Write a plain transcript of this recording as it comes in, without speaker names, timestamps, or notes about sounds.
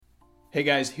Hey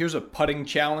guys, here's a putting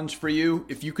challenge for you.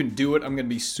 If you can do it, I'm going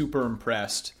to be super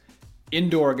impressed.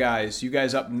 Indoor guys, you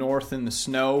guys up north in the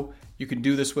snow, you can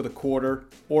do this with a quarter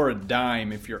or a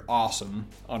dime if you're awesome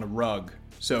on a rug.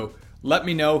 So let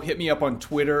me know, hit me up on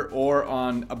Twitter or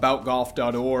on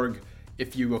aboutgolf.org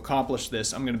if you accomplish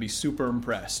this. I'm going to be super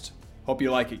impressed. Hope you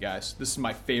like it, guys. This is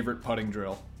my favorite putting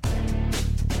drill.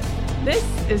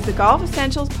 This is the Golf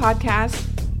Essentials Podcast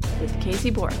with Casey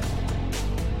Bork.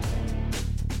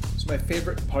 So my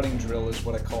favorite putting drill is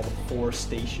what I call the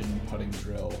 4-station putting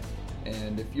drill.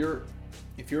 And if you're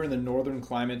in the northern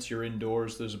climates, you're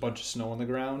indoors, there's a bunch of snow on the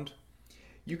ground,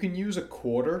 you can use a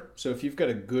quarter. So if you've got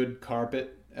a good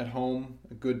carpet at home,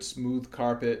 a good smooth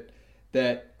carpet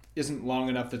that isn't long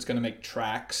enough that's going to make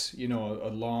tracks, a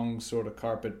long sort of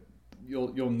carpet,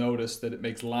 you'll notice that it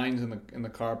makes lines in the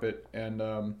carpet, and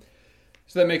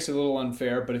so that makes it a little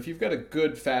unfair. But if you've got a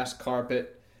good fast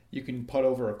carpet, you can putt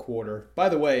over a quarter. By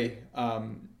the way,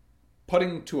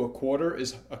 putting to a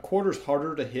quarter's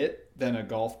harder to hit than a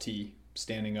golf tee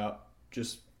standing up.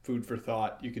 Just food for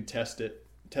thought. You could test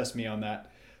me on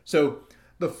that. So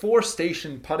the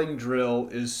 4-station putting drill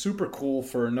is super cool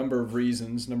for a number of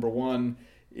reasons. Number one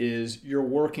is you're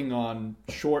working on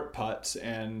short putts,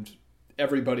 and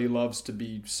everybody loves to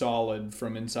be solid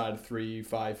from inside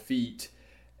 3-5 feet.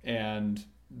 And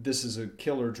this is a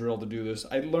killer drill to do this.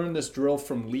 I learned this drill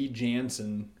from Lee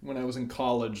Janzen. When I was in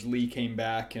college, Lee came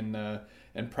back and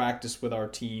practiced with our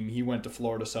team. He went to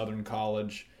Florida Southern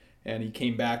College, and he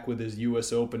came back with his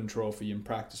U.S. Open trophy and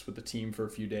practiced with the team for a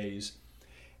few days.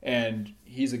 And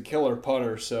he's a killer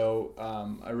putter, so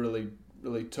I really,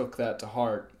 really took that to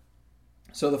heart.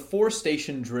 So the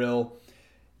 4-station drill,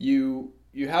 you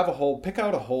have a hole, pick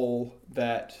out a hole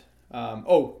that,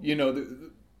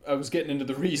 I was getting into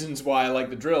the reasons why I like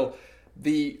the drill.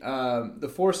 The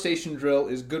 4-station drill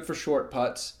is good for short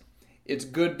putts. It's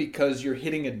good because you're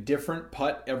hitting a different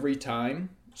putt every time.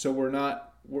 So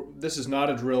this is not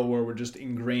a drill where we're just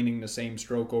ingraining the same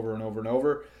stroke over and over and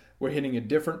over. We're hitting a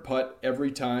different putt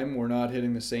every time. We're not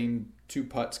hitting the same 2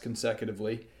 putts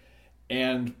consecutively.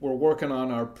 And we're working on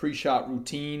our pre-shot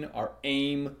routine, our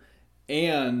aim,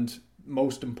 and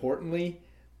most importantly,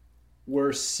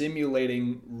 we're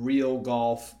simulating real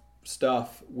golf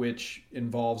stuff, which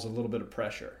involves a little bit of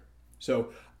pressure.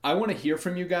 So I want to hear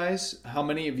from you guys. How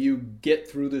many of you get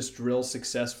through this drill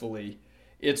successfully?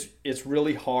 It's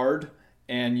really hard,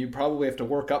 and you probably have to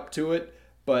work up to it,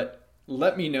 but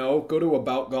let me know. Go to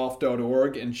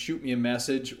aboutgolf.org and shoot me a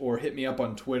message or hit me up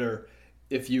on Twitter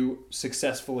if you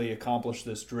successfully accomplish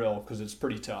this drill, because it's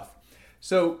pretty tough.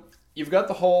 So you've got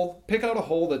the hole. Pick out a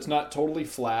hole that's not totally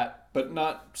flat, but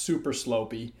not super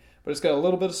slopey, but it's got a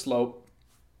little bit of slope,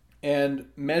 and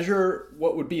measure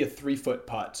what would be a 3-foot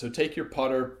putt. So take your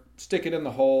putter, stick it in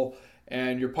the hole,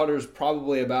 and your putter is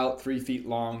probably about 3 feet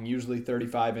long, usually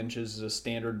 35 inches is a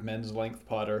standard men's length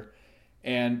putter,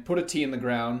 and put a tee in the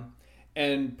ground,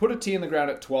 and put a tee in the ground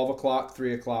at 12 o'clock,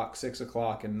 3 o'clock, 6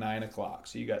 o'clock, and 9 o'clock.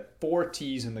 So you got 4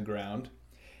 tees in the ground,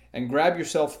 and grab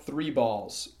yourself 3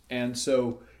 balls. And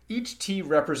so each tee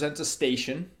represents a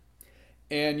station,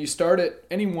 and you start at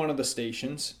any one of the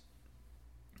stations,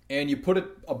 and you put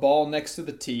a ball next to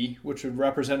the tee, which would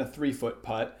represent a 3-foot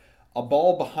putt. A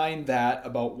ball behind that,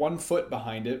 about 1 foot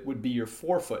behind it, would be your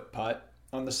 4-foot putt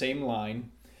on the same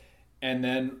line. And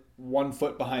then 1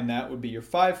 foot behind that would be your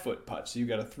 5-foot putt. So you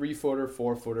got a 3-footer,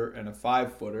 4-footer, and a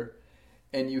 5-footer.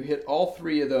 And you hit all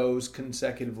 3 of those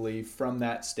consecutively from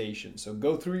that station. So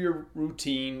go through your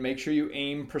routine, make sure you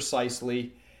aim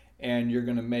precisely, and you're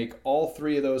going to make all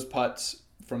 3 of those putts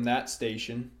from that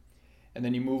station. And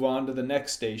then you move on to the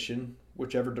next station,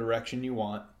 whichever direction you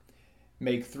want.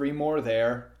 Make 3 more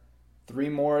there, 3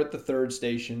 more at the 3rd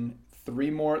station, 3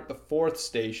 more at the 4th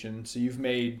station. So you've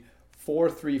made 4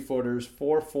 3-footers,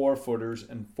 4 4-footers,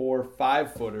 and 4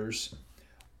 5-footers.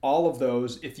 All of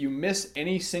those, if you miss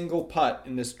any single putt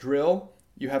in this drill,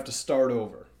 you have to start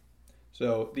over.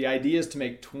 So the idea is to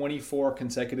make 24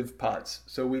 consecutive putts.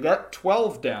 So we got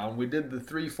 12 down. We did the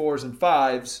 3, 4s, and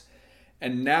 5s.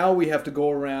 And now we have to go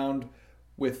around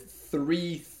with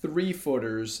 3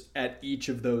 3-footers at each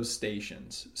of those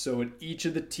stations. So at each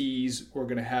of the tees, we're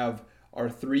going to have our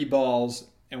 3 balls,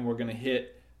 and we're going to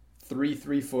hit 3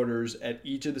 3-footers at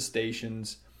each of the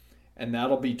stations. And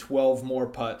that'll be 12 more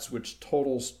putts, which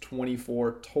totals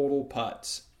 24 total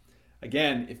putts.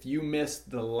 Again, if you miss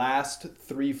the last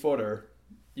 3-footer,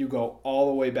 you go all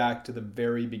the way back to the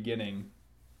very beginning,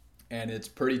 and it's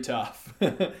pretty tough.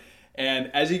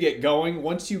 And as you get going,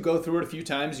 once you go through it a few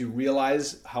times, you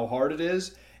realize how hard it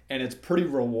is, and it's pretty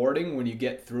rewarding when you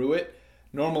get through it.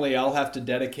 Normally, I'll have to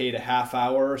dedicate a half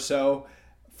hour or so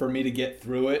for me to get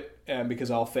through it, and because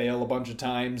I'll fail a bunch of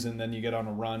times and then you get on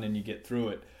a run and you get through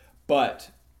it. But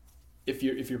if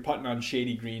you're putting on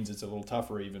shady greens, it's a little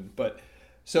tougher even. But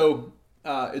so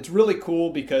it's really cool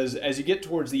because as you get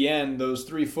towards the end, those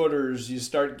 3-footers, you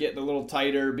start getting a little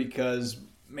tighter because,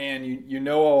 man, you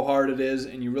know how hard it is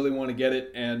and you really want to get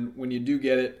it. And when you do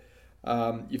get it,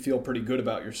 you feel pretty good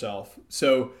about yourself.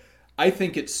 So I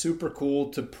think it's super cool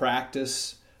to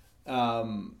practice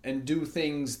and do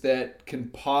things that can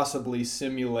possibly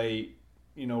simulate,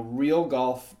 real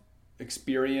golf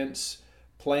experience,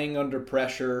 playing under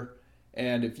pressure.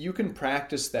 And if you can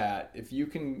practice that, if you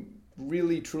can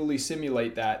really truly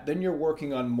simulate that, then you're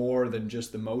working on more than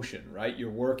just the motion, right? You're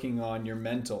working on your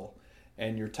mental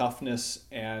and your toughness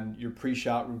and your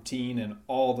pre-shot routine and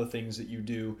all the things that you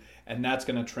do, and that's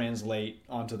going to translate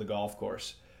onto the golf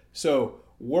course. So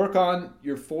work on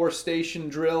your 4-station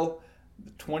drill,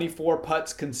 24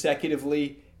 putts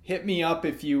consecutively. Hit me up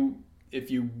if you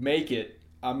make it.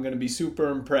 I'm going to be super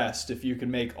impressed if you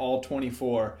can make all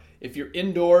 24. If you're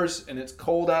indoors and it's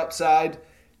cold outside,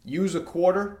 use a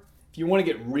quarter. If you want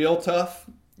to get real tough,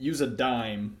 use a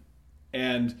dime.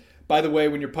 And by the way,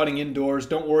 when you're putting indoors,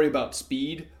 don't worry about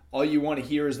speed. All you want to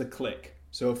hear is the click.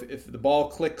 So if the ball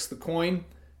clicks the coin,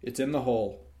 it's in the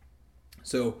hole.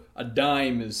 So a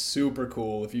dime is super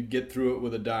cool. If you get through it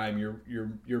with a dime,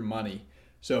 you're money.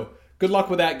 So good luck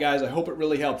with that, guys. I hope it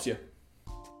really helps you.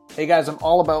 Hey guys, I'm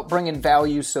all about bringing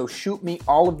value, so shoot me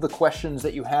all of the questions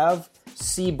that you have.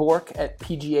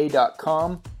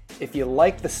 cbork@pga.com. If you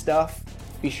like the stuff,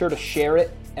 be sure to share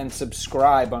it and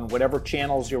subscribe on whatever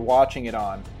channels you're watching it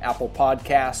on. Apple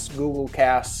Podcasts, Google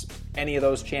Casts, any of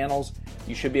those channels.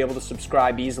 You should be able to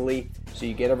subscribe easily so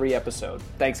you get every episode.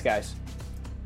 Thanks, guys.